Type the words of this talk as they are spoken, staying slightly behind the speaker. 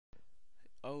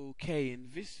Okay, in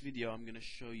this video I'm going to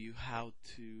show you how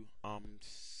to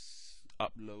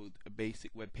upload a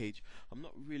basic web page. I'm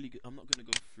not going to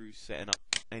go through setting up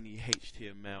any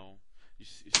HTML.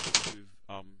 It's just with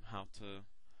how to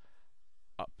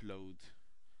upload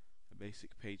a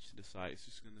basic page to the site. It's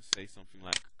just going to say something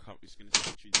like it's going to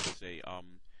literally just say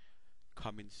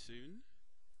coming soon,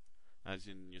 as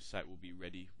in your site will be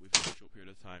ready within a short period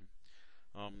of time.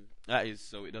 That is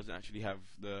so it doesn't actually have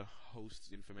the host's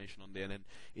information on there, and then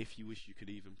if you wish you could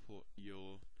even put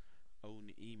your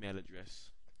own email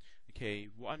address. Okay,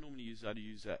 what I normally use, I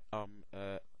use a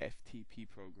FTP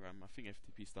program. I think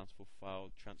FTP stands for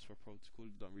File Transfer Protocol.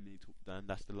 You don't really need to put that, and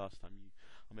that's the last time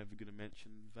I'm ever going to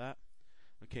mention that.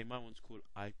 Okay, my one's called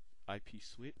IP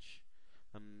Switch,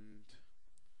 and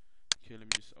okay, let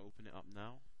me just open it up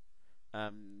now.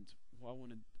 And what I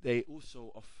want to, they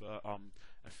also offer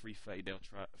a free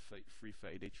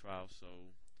 30-day trial, so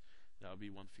that'll be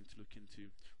one thing to look into.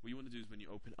 What you want to do is when you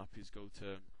open it up is go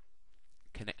to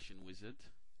Connection Wizard,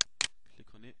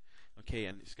 click on it. Okay,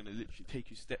 and it's going to literally take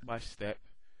you step by step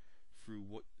through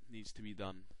what needs to be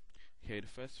done. Okay, the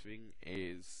first thing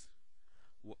is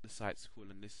what the site's called,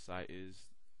 and this site is,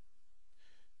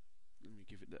 let me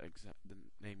give it the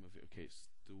name of it. Okay, it's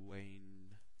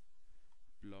Dwayne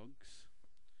Blogs.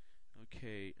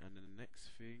 Okay, and then the next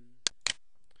thing,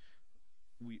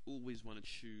 we always want to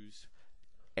choose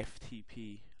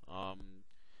FTP.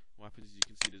 What happens is you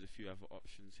can see there's a few other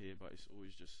options here, but it's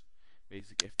always just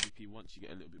basic FTP. Once you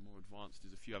get a little bit more advanced,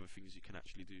 there's a few other things you can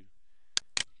actually do.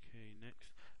 Okay,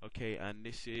 next. Okay, and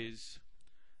this is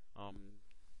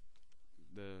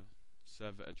the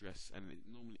server address, and it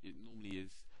normally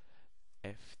is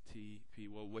FTP.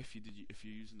 Well, if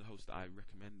you're using the host that I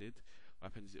recommended,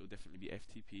 what happens is it will definitely be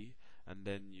FTP, and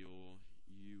then your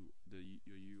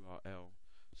URL.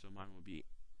 So mine will be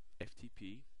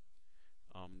FTP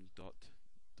dot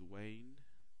Dwayne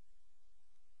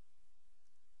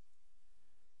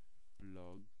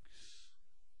blogs.com.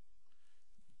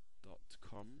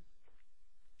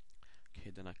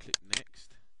 Okay, then I click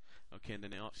next. Okay, and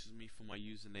then it asks me for my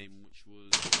username, which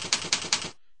was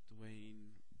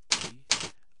Dwayne B,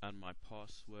 and my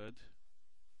password.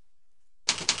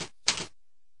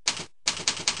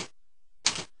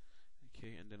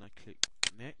 Okay, and then I click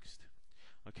next.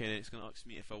 Okay, then it's going to ask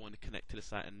me if I want to connect to the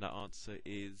site, and the answer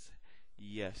is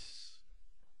yes.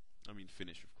 I mean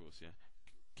finish, of course, yeah.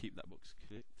 Keep that box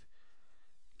clicked.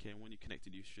 Okay, and when you're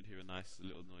connected, you should hear a nice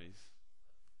little noise.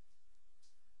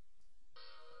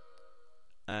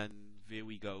 And there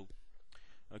we go.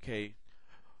 Okay,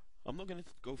 I'm not going to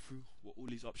go through what all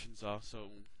these options are,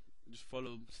 so just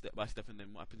follow step by step, and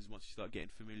then what happens is once you start getting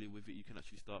familiar with it, you can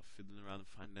actually start fiddling around and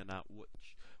finding out what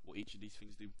each of these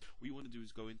things do. What you want to do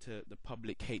is go into the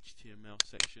public HTML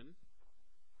section,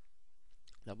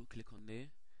 double click on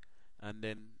there, and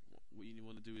then what you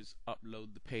want to do is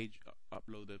upload the page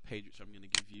which I'm going to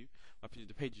give you. What happens is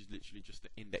the page is literally just the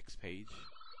index page,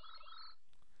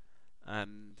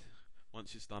 and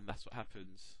once it's done, that's what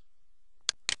happens.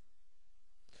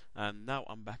 And now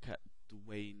I'm back at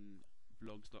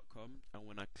DwayneBlogs.com, and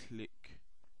when I click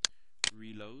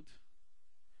reload,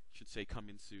 it should say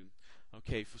coming soon.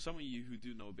 Okay, for some of you who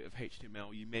do know a bit of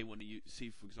HTML, you may want to see,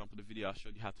 for example, the video I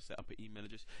showed you how to set up an email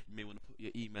address. You may want to put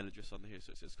your email address under here,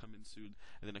 so it says coming soon,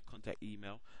 and then a contact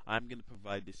email. I'm going to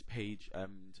provide this page,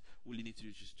 and all you need to do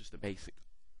is just a basic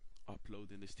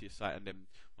uploading this to your site, and then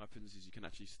what happens is you can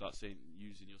actually start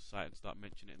using your site and start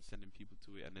mentioning it and sending people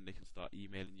to it, and then they can start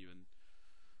emailing you, and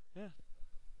yeah,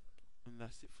 and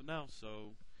that's it for now.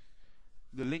 So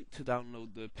the link to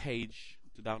download the page,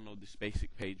 to download this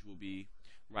basic page, will be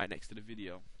right next to the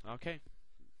video. Okay.